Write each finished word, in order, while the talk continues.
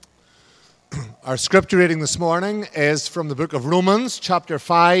Our scripture reading this morning is from the book of Romans, chapter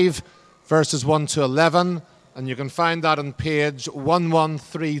 5, verses 1 to 11, and you can find that on page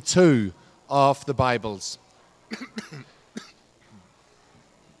 1132 of the Bibles.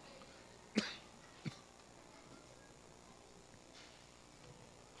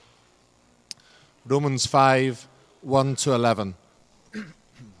 Romans 5, 1 to 11.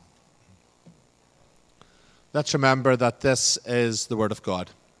 Let's remember that this is the Word of God.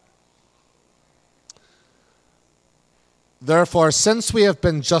 Therefore, since we have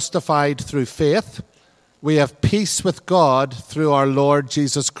been justified through faith, we have peace with God through our Lord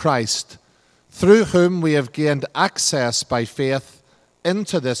Jesus Christ, through whom we have gained access by faith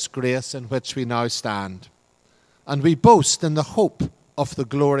into this grace in which we now stand. And we boast in the hope of the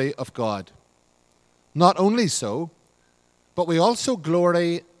glory of God. Not only so, but we also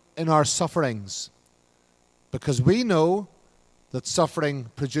glory in our sufferings, because we know that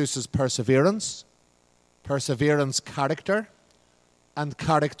suffering produces perseverance, perseverance, character, and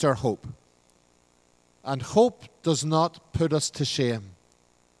character, hope. And hope does not put us to shame,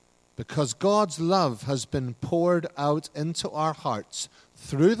 because God's love has been poured out into our hearts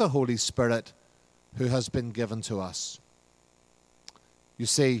through the Holy Spirit who has been given to us. You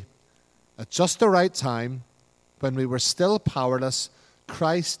see, at just the right time, when we were still powerless,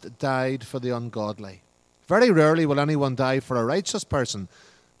 Christ died for the ungodly. Very rarely will anyone die for a righteous person,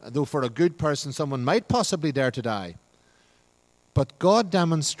 though for a good person someone might possibly dare to die. But God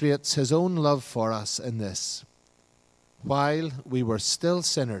demonstrates his own love for us in this. While we were still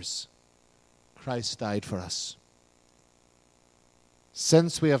sinners, Christ died for us.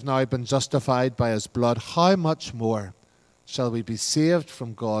 Since we have now been justified by his blood, how much more shall we be saved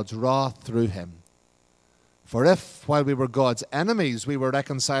from God's wrath through him? For if, while we were God's enemies, we were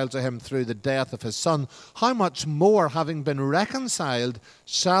reconciled to him through the death of his Son, how much more, having been reconciled,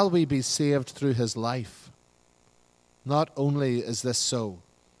 shall we be saved through his life? Not only is this so,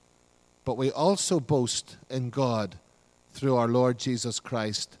 but we also boast in God through our Lord Jesus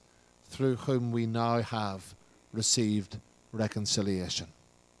Christ, through whom we now have received reconciliation.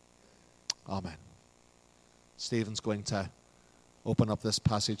 Amen. Stephen's going to open up this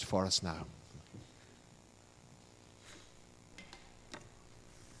passage for us now.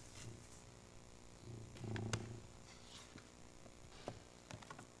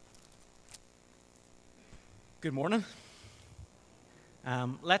 Good morning.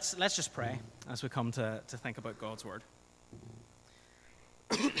 Let's just pray as we come to think about God's Word.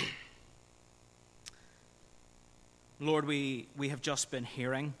 Lord, we have just been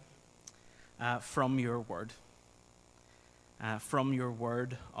hearing from your Word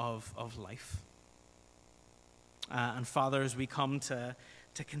of life. And Father, as we come to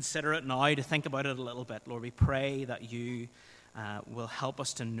consider it now, to think about it a little bit, Lord, we pray that you will help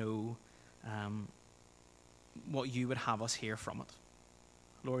us to know what you would have us hear from it.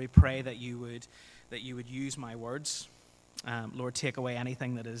 Lord, we pray that you would use my words. Lord, take away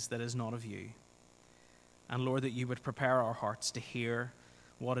anything that is not of you. And Lord, that you would prepare our hearts to hear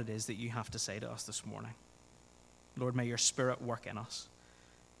what it is that you have to say to us this morning. Lord, may your Spirit work in us.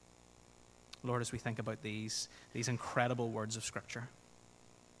 Lord, as we think about these incredible words of Scripture.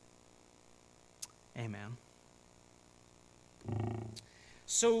 Amen.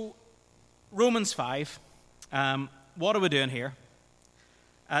 So, Romans 5. What are we doing here?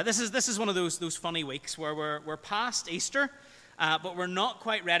 This is one of those funny weeks where we're past Easter, but we're not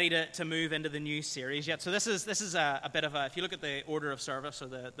quite ready to move into the new series yet. So this is a bit of a, if you look at the order of service or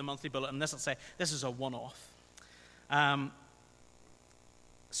the monthly bulletin, this will say this is a one-off.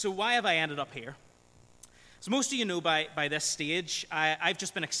 So why have I ended up here? As most of you know by this stage, I've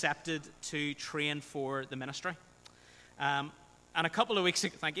just been accepted to train for the ministry. And a couple of weeks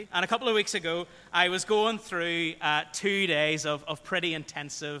ago, I was going through 2 days of pretty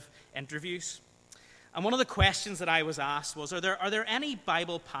intensive interviews. And one of the questions that I was asked was, are there any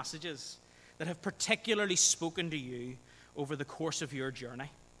Bible passages that have particularly spoken to you over the course of your journey?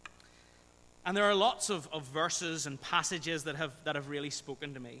 And there are lots of verses and passages that have really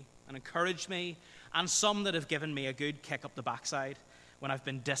spoken to me and encouraged me, and some that have given me a good kick up the backside when I've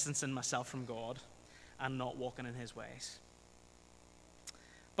been distancing myself from God and not walking in his ways.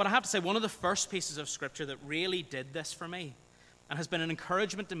 But I have to say, one of the first pieces of Scripture that really did this for me and has been an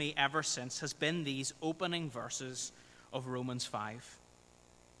encouragement to me ever since has been these opening verses of Romans 5.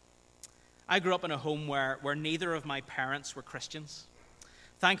 I grew up in a home where neither of my parents were Christians.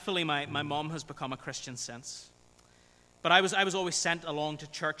 Thankfully, my mom has become a Christian since. But I was always sent along to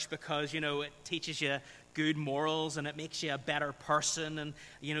church because, it teaches you good morals, and it makes you a better person, and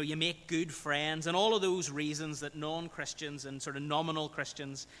you make good friends, and all of those reasons that non-Christians and sort of nominal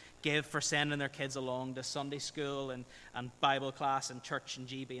Christians give for sending their kids along to Sunday school and Bible class and church and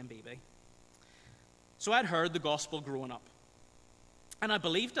GB and BB. So I'd heard the gospel growing up, and I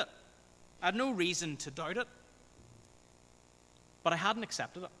believed it. I had no reason to doubt it, but I hadn't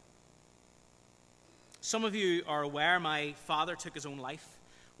accepted it. Some of you are aware my father took his own life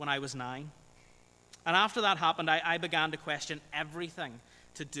when I was 9. And after that happened, I began to question everything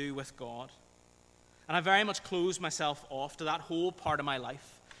to do with God. And I very much closed myself off to that whole part of my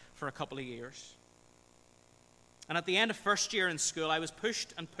life for a couple of years. And at the end of first year in school, I was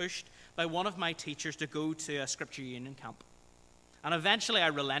pushed by one of my teachers to go to a Scripture Union camp. And eventually I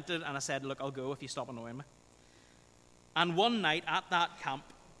relented and I said, look, I'll go if you stop annoying me. And one night at that camp,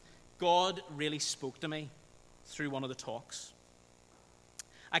 God really spoke to me through one of the talks.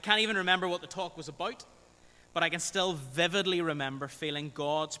 I can't even remember what the talk was about, but I can still vividly remember feeling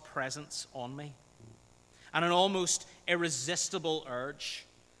God's presence on me and an almost irresistible urge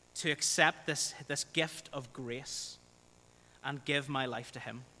to accept this gift of grace and give my life to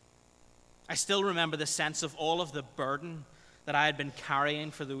Him. I still remember the sense of all of the burden that I had been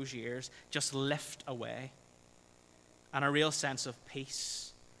carrying for those years just lift away, and a real sense of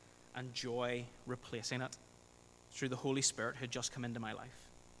peace and joy replacing it through the Holy Spirit who had just come into my life.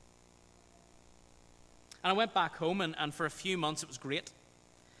 And I went back home, and for a few months it was great.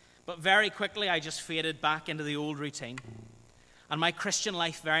 But very quickly I just faded back into the old routine. And my Christian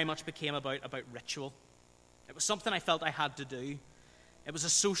life very much became about ritual. It was something I felt I had to do. It was a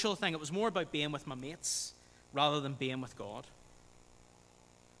social thing. It was more about being with my mates rather than being with God.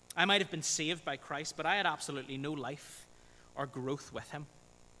 I might have been saved by Christ, but I had absolutely no life or growth with Him.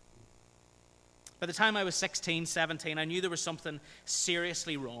 By the time I was 16, 17, I knew there was something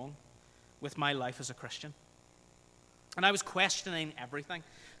seriously wrong with my life as a Christian. And I was questioning everything.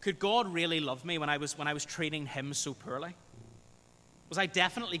 Could God really love me when I was treating Him so poorly? Was I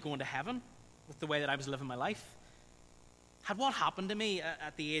definitely going to heaven with the way that I was living my life? Had what happened to me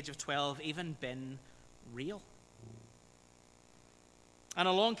at the age of 12 even been real? And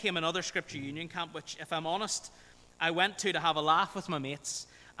along came another Scripture Union camp, which, if I'm honest, I went to have a laugh with my mates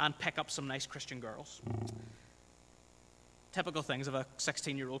and pick up some nice Christian girls. Typical things of a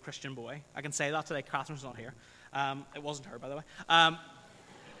 16-year-old Christian boy. I can say that today. Catherine's not here. It wasn't her, by the way.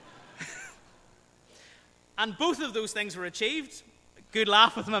 And both of those things were achieved. Good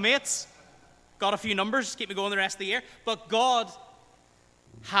laugh with my mates. Got a few numbers, keep me going the rest of the year. But God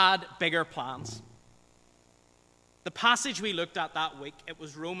had bigger plans. The passage we looked at that week, it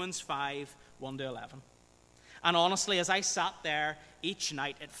was Romans 5, 1-11. And honestly, as I sat there each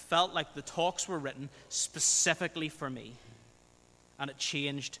night, it felt like the talks were written specifically for me. And it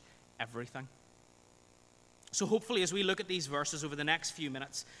changed everything. So hopefully, as we look at these verses over the next few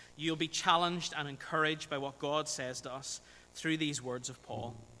minutes, you'll be challenged and encouraged by what God says to us through these words of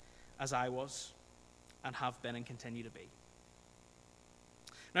Paul, as I was and have been and continue to be.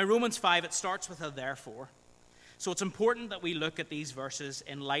 Now, Romans 5, it starts with a therefore. So it's important that we look at these verses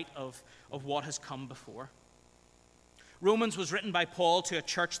in light of what has come before. Romans was written by Paul to a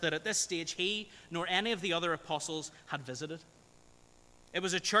church that at this stage he nor any of the other apostles had visited. It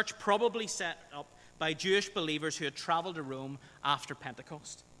was a church probably set up by Jewish believers who had traveled to Rome after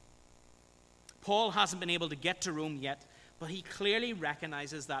Pentecost. Paul hasn't been able to get to Rome yet, but he clearly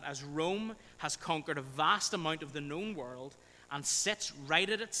recognizes that as Rome has conquered a vast amount of the known world and sits right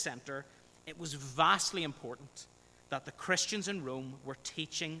at its center, it was vastly important that the Christians in Rome were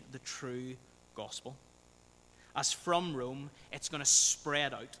teaching the true gospel. As from Rome, it's going to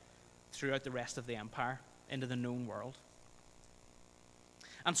spread out throughout the rest of the empire into the known world.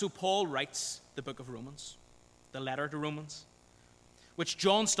 And so Paul writes the book of Romans, the letter to Romans, which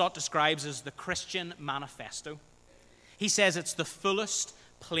John Stott describes as the Christian manifesto. He says it's the fullest,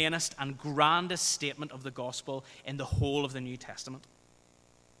 plainest, and grandest statement of the gospel in the whole of the New Testament.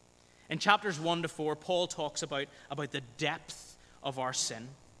 In chapters 1-4, Paul talks about the depth of our sin,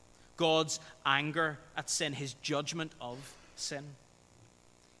 God's anger at sin, his judgment of sin.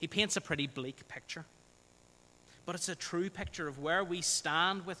 He paints a pretty bleak picture. But it's a true picture of where we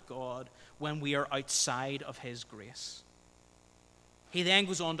stand with God when we are outside of his grace. He then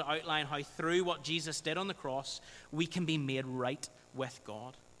goes on to outline how through what Jesus did on the cross, we can be made right with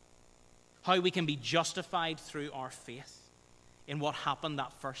God. How we can be justified through our faith in what happened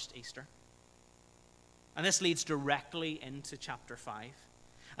that first Easter. And this leads directly into chapter 5.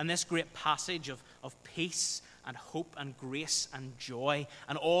 And this great passage of peace and hope and grace and joy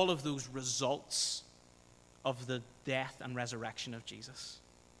and all of those results of the death and resurrection of Jesus.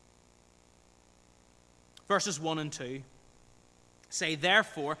 verses 1 and 2 say,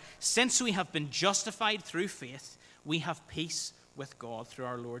 "Therefore, since we have been justified through faith, we have peace with God through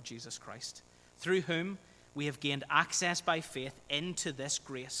our Lord Jesus Christ, through whom we have gained access by faith into this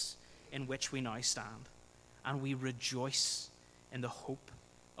grace in which we now stand, and we rejoice in the hope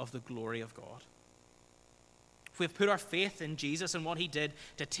of the glory of God." If we have put our faith in Jesus and what he did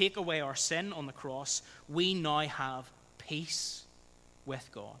to take away our sin on the cross, we now have peace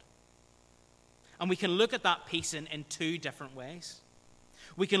with God. And we can look at that peace in two different ways.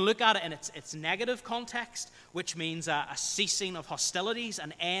 We can look at it in its negative context, which means a ceasing of hostilities,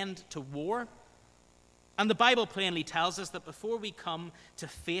 an end to war. And the Bible plainly tells us that before we come to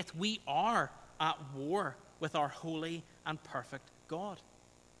faith, we are at war with our holy and perfect God,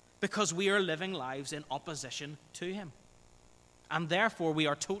 because we are living lives in opposition to him. And therefore, we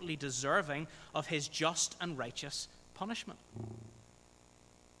are totally deserving of his just and righteous punishment.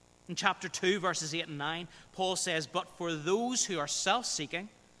 In chapter 2, verses 8 and 9, Paul says, "But for those who are self-seeking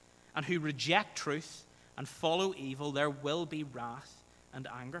and who reject truth and follow evil, there will be wrath and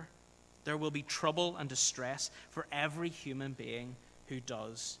anger. There will be trouble and distress for every human being who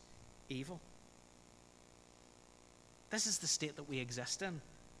does evil." This is the state that we exist in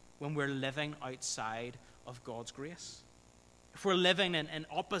when we're living outside of God's grace. If we're living in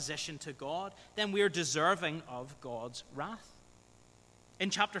opposition to God, then we're deserving of God's wrath. In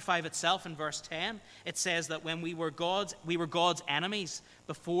chapter 5 itself, in verse 10, it says that when we were God's enemies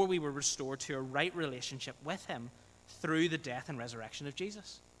before we were restored to a right relationship with him through the death and resurrection of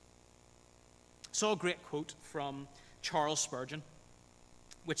Jesus. I saw a great quote from Charles Spurgeon,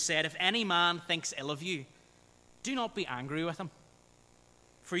 which said, "If any man thinks ill of you, do not be angry with him,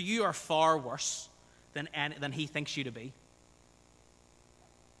 for you are far worse than he thinks you to be."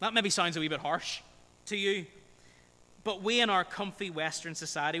 That maybe sounds a wee bit harsh to you, but we in our comfy Western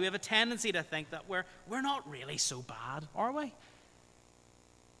society, we have a tendency to think that we're not really so bad, are we?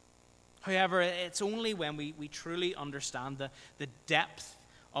 However, it's only when we truly understand the depth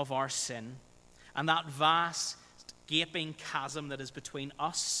of our sin and that vast gaping chasm that is between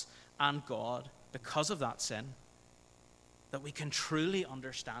us and God because of that sin that we can truly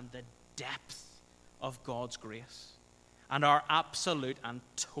understand the depth of God's grace and our absolute and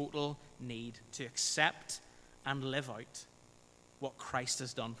total need to accept and live out what Christ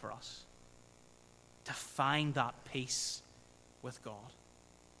has done for us, to find that peace with God.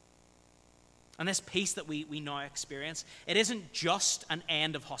 And this peace that we now experience, it isn't just an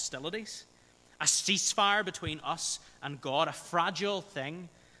end of hostilities, a ceasefire between us and God, a fragile thing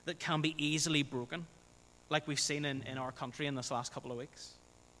that can be easily broken, like we've seen in our country in this last couple of weeks.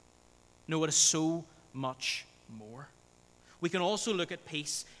 No, it is so much more. We can also look at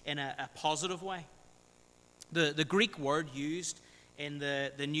peace in a positive way. The Greek word used in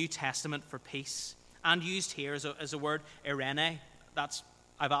the New Testament for peace, and used here as a word eirene,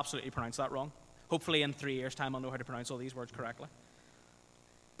 I've absolutely pronounced that wrong. Hopefully in 3 years' time I'll know how to pronounce all these words correctly.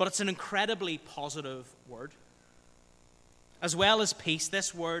 But it's an incredibly positive word. As well as peace,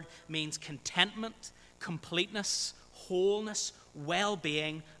 this word means contentment, completeness, wholeness,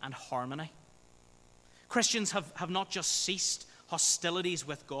 well-being, and harmony. Christians have not just ceased hostilities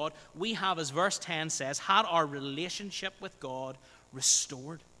with God. We have, as verse 10 says, had our relationship with God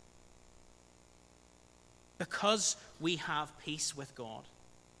restored. Because we have peace with God,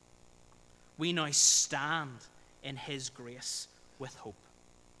 we now stand in his grace with hope.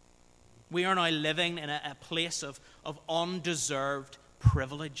 We are now living in a place of undeserved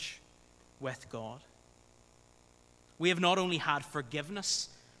privilege with God. We have not only had forgiveness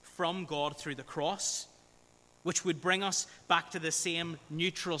from God through the cross, which would bring us back to the same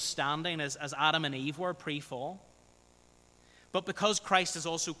neutral standing as Adam and Eve were pre-fall, but because Christ has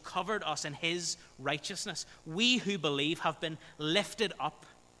also covered us in his righteousness, we who believe have been lifted up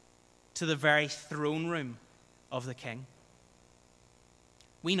to the very throne room of the King.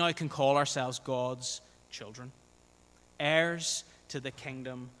 We now can call ourselves God's children, heirs to the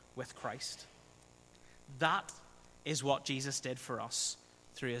kingdom with Christ. That is what Jesus did for us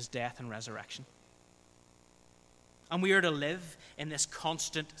through his death and resurrection. And we are to live in this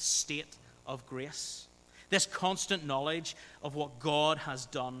constant state of grace, this constant knowledge of what God has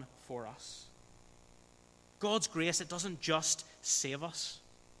done for us. God's grace, it doesn't just save us.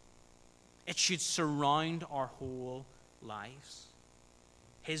 It should surround our whole lives.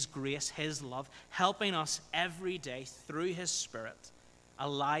 His grace, his love, helping us every day through his Spirit,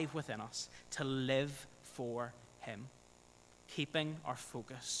 alive within us, to live for him, keeping our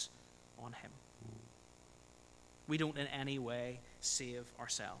focus on him. We don't in any way save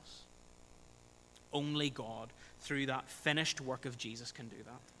ourselves. Only God, through that finished work of Jesus, can do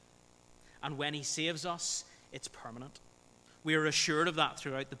that. And when he saves us, it's permanent. We are assured of that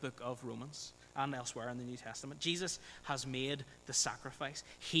throughout the book of Romans and elsewhere in the New Testament. Jesus has made the sacrifice.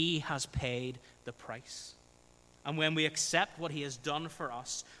 He has paid the price. And when we accept what he has done for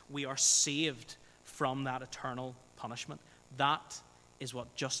us, we are saved from that eternal punishment. That is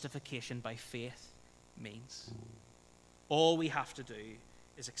what justification by faith means. All we have to do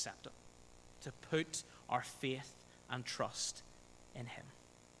is accept it, to put our faith and trust in him.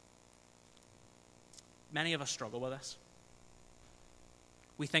 Many of us struggle with this.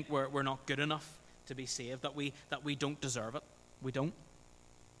 We think we're not good enough to be saved, that we don't deserve it. We don't.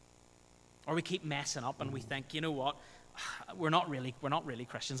 Or we keep messing up and we think, you know what, we're not really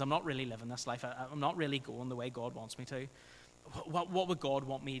Christians. I'm not really living this life. I'm not really going the way God wants me to. What would God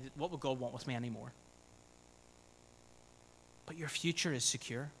want with me anymore? But your future is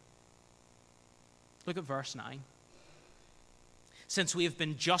secure. Look at verse 9. Since we have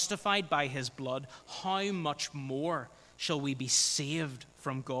been justified by his blood, how much more shall we be saved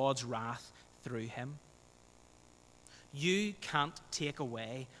from God's wrath through him? You can't take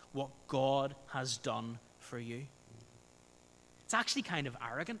away what God has done for you. It's actually kind of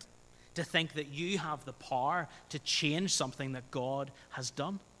arrogant to think that you have the power to change something that God has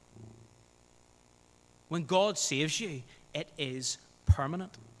done. When God saves you, it is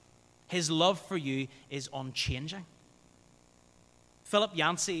permanent. His love for you is unchanging. Philip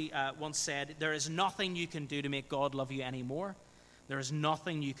Yancey once said, there is nothing you can do to make God love you any more. There is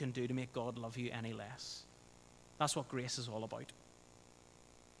nothing you can do to make God love you any less. That's what grace is all about.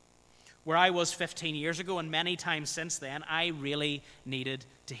 Where I was 15 years ago and many times since then, I really needed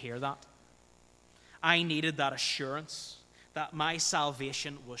to hear that. I needed that assurance that my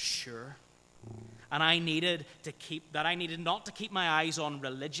salvation was sure. And I needed not to keep my eyes on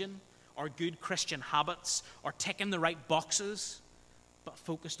religion or good Christian habits or ticking the right boxes, but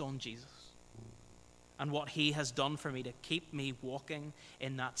focused on Jesus and what he has done for me to keep me walking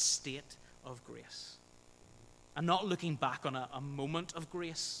in that state of grace. And not looking back on a moment of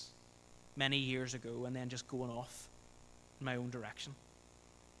grace many years ago and then just going off in my own direction.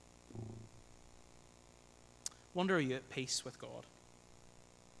 Wonder, are you at peace with God?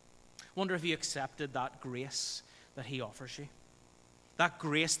 Wonder if you accepted that grace that he offers you. That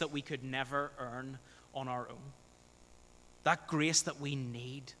grace that we could never earn on our own. That grace that we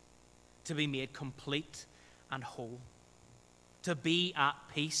need to be made complete and whole. To be at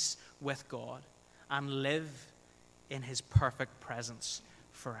peace with God and live in his perfect presence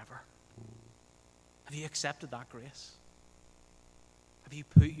forever. Have you accepted that grace? Have you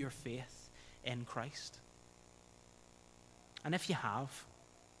put your faith in Christ? And if you have,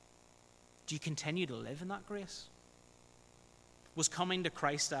 do you continue to live in that grace? Was coming to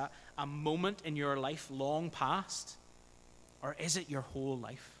Christ a moment in your life long past? Or is it your whole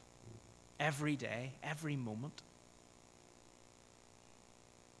life? Every day, every moment?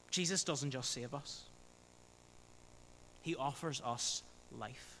 Jesus doesn't just save us. He offers us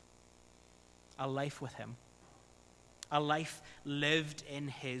life. A life with him. A life lived in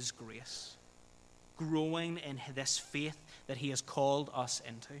his grace. Growing in this faith that he has called us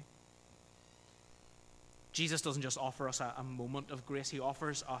into. Jesus doesn't just offer us a moment of grace. He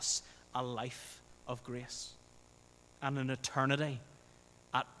offers us a life of grace. And an eternity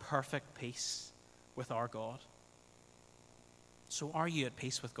at perfect peace with our God. So are you at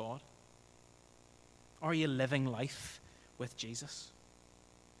peace with God? Are you living life with Jesus?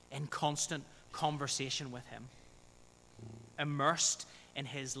 In constant conversation with him? Immersed in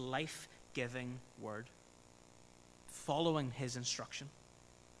his life-giving word? Following his instruction?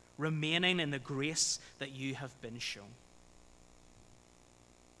 Remaining in the grace that you have been shown?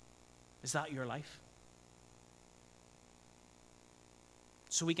 Is that your life?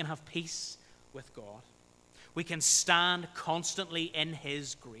 So we can have peace with God. We can stand constantly in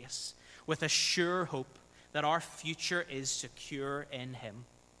his grace with a sure hope that our future is secure in him.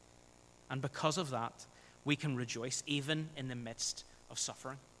 And because of that, we can rejoice even in the midst of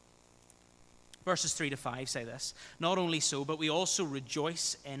suffering. Verses 3-5 say this, not only so, but we also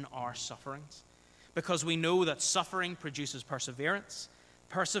rejoice in our sufferings, because we know that suffering produces perseverance,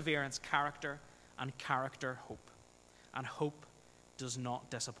 perseverance character, and character hope. And hope does not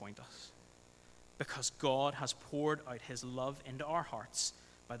disappoint us, because God has poured out his love into our hearts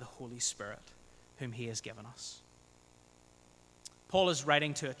by the Holy Spirit, whom he has given us. Paul is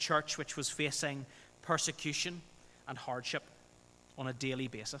writing to a church which was facing persecution and hardship on a daily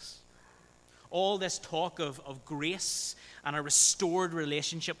basis. All this talk of grace and a restored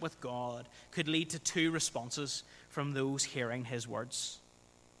relationship with God could lead to two responses from those hearing his words.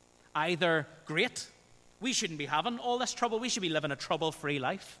 Either, great, we shouldn't be having all this trouble, we should be living a trouble-free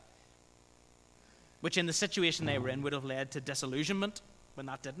life. which in the situation they were in would have led to disillusionment when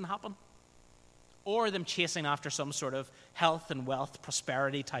that didn't happen, or them chasing after some sort of health and wealth,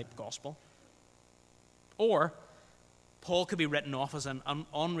 prosperity type gospel. Or Paul could be written off as an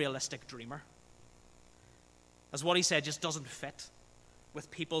unrealistic dreamer, as what he said just doesn't fit with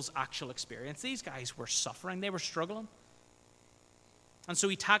people's actual experience. These guys were suffering, they were struggling. And so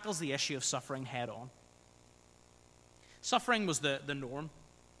he tackles the issue of suffering head on. Suffering was the norm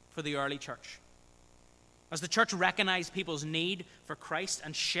for the early church. As the church recognized people's need for Christ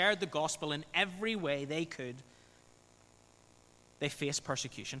and shared the gospel in every way they could, they faced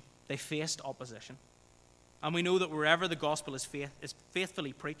persecution. They faced opposition. And we know that wherever the gospel is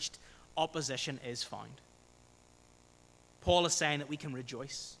faithfully preached, opposition is found. Paul is saying that we can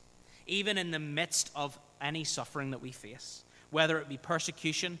rejoice, even in the midst of any suffering that we face, whether it be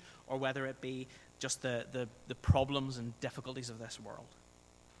persecution or whether it be just the problems and difficulties of this world.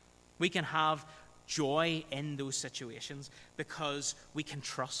 We can have joy in those situations because we can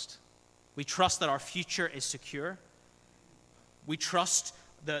trust. We trust that our future is secure. We trust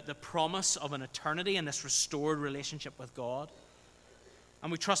the promise of an eternity and this restored relationship with God.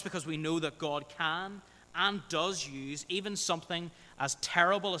 And we trust because we know that God can and does use even something as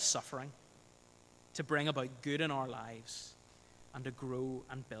terrible as suffering to bring about good in our lives and to grow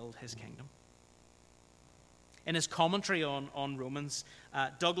and build his kingdom. In his commentary on Romans,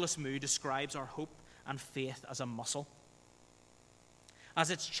 Douglas Moo describes our hope and faith as a muscle. As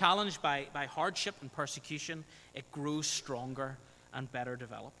it's challenged by hardship and persecution, it grows stronger and better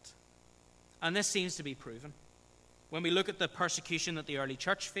developed. And this seems to be proven. When we look at the persecution that the early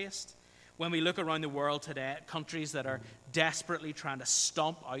church faced, when we look around the world today at countries that are desperately trying to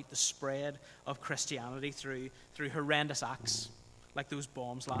stomp out the spread of Christianity through horrendous acts, like those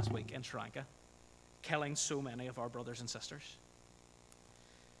bombs last week in Sri Lanka, killing so many of our brothers and sisters.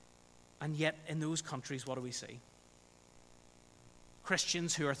 And yet, in those countries, what do we see?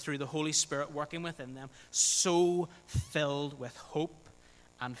 Christians who are, through the Holy Spirit working within them, so filled with hope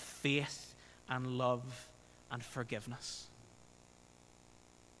and faith and love and forgiveness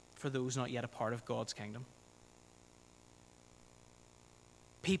for those not yet a part of God's kingdom.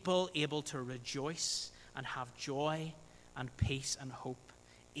 People able to rejoice and have joy and peace and hope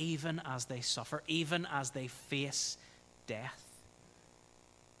even as they suffer, even as they face death,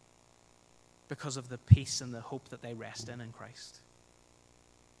 because of the peace and the hope that they rest in Christ.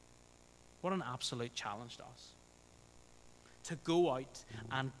 What an absolute challenge to us. To go out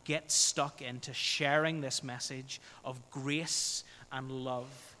and get stuck into sharing this message of grace and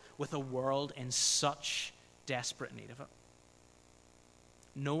love with a world in such desperate need of it.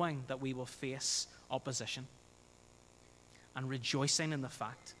 Knowing that we will face opposition and rejoicing in the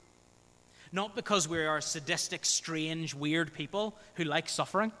fact, not because we are sadistic, strange, weird people who like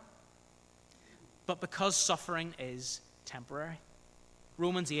suffering, but because suffering is temporary.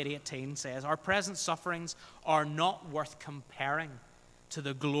 Romans 8:18 says, our present sufferings are not worth comparing to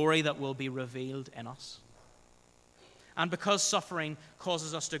the glory that will be revealed in us. And because suffering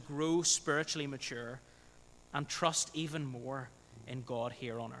causes us to grow spiritually mature and trust even more in God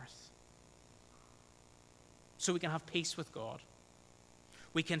here on earth. So we can have peace with God.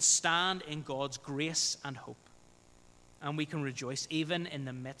 We can stand in God's grace and hope. And we can rejoice even in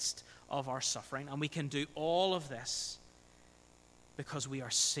the midst of our suffering. And we can do all of this because we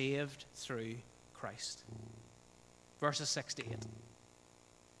are saved through Christ. Verses 6 to 8.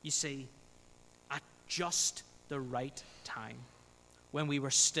 You see, at just the right time, when we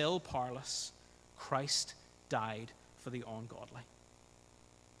were still powerless, Christ died for the ungodly.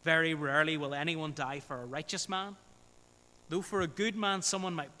 Very rarely will anyone die for a righteous man, though for a good man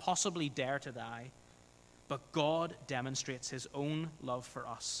someone might possibly dare to die. But God demonstrates his own love for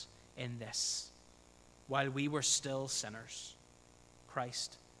us in this: while we were still sinners,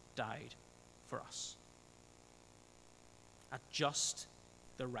 Christ died for us. At just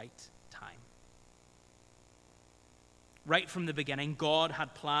the right time. Right from the beginning, God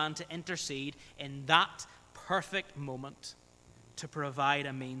had planned to intercede in that perfect moment to provide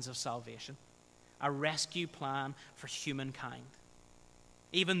a means of salvation, a rescue plan for humankind.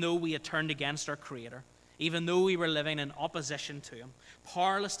 Even though we had turned against our Creator, even though we were living in opposition to him,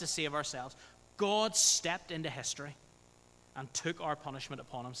 powerless to save ourselves, God stepped into history and took our punishment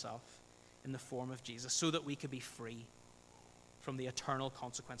upon himself in the form of Jesus so that we could be free from the eternal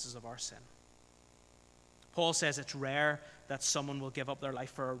consequences of our sin. Paul says it's rare that someone will give up their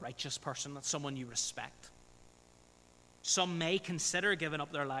life for a righteous person, that's someone you respect. Some may consider giving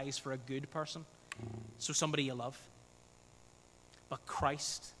up their lives for a good person, so somebody you love. But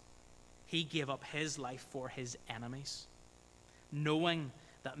Christ, he gave up his life for his enemies, knowing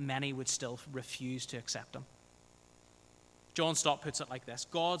that many would still refuse to accept him. John Stott puts it like this: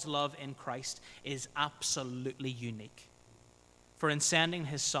 God's love in Christ is absolutely unique. For in sending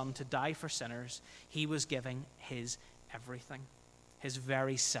his Son to die for sinners, he was giving his everything, his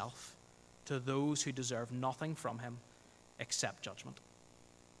very self, to those who deserve nothing from him except judgment.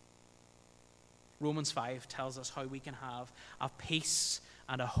 Romans 5 tells us how we can have a peace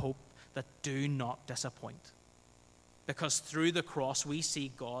and a hope that do not disappoint. Because through the cross we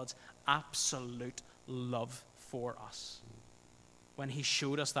see God's absolute love for us when he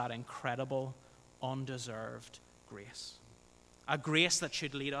showed us that incredible, undeserved grace. A grace that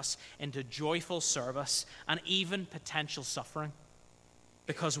should lead us into joyful service and even potential suffering,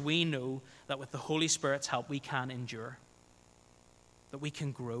 because we know that with the Holy Spirit's help we can endure, that we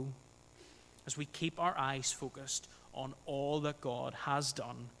can grow as we keep our eyes focused on all that God has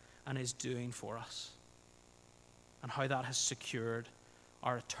done and is doing for us, and how that has secured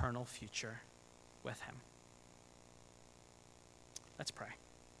our eternal future with him. Let's pray.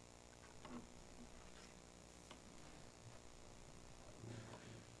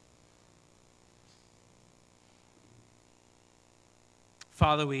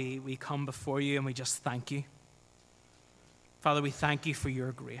 Father, we come before you and we just thank you. Father, we thank you for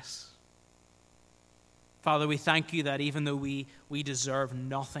your grace. Father, we thank you that even though we deserve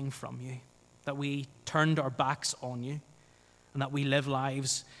nothing from you, that we turned our backs on you, and that we live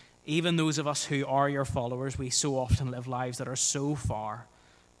lives, even those of us who are your followers, we so often live lives that are so far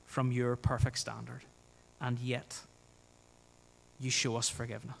from your perfect standard. And yet, you show us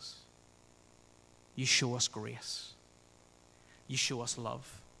forgiveness. You show us grace. You show us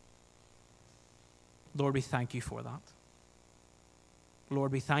love. Lord, we thank you for that.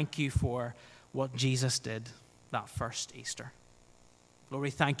 Lord, we thank you for what Jesus did that first Easter. Lord, we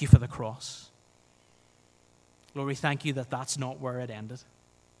thank you for the cross. Lord, we thank you that that's not where it ended.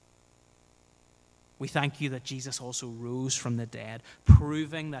 We thank you that Jesus also rose from the dead,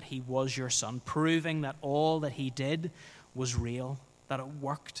 proving that he was your Son, proving that all that he did was real, that it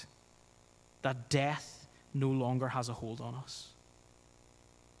worked, that death no longer has a hold on us.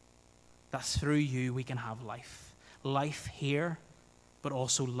 That through you we can have life. Life here, but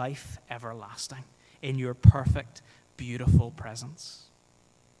also life everlasting in your perfect, beautiful presence.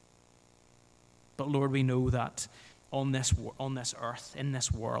 But Lord, we know that on this earth, in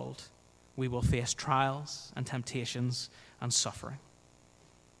this world, we will face trials and temptations and suffering.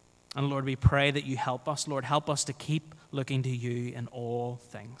 And Lord, we pray that you help us. Lord, help us to keep looking to you in all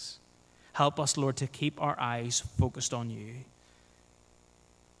things. Help us, Lord, to keep our eyes focused on you.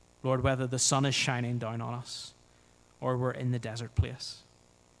 Lord, whether the sun is shining down on us or we're in the desert place,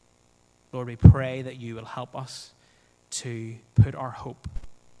 Lord, we pray that you will help us to put our hope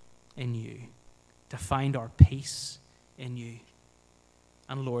in you, to find our peace in you,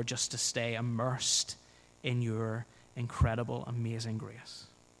 and Lord, just to stay immersed in your incredible, amazing grace.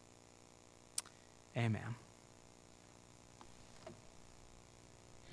 Amen.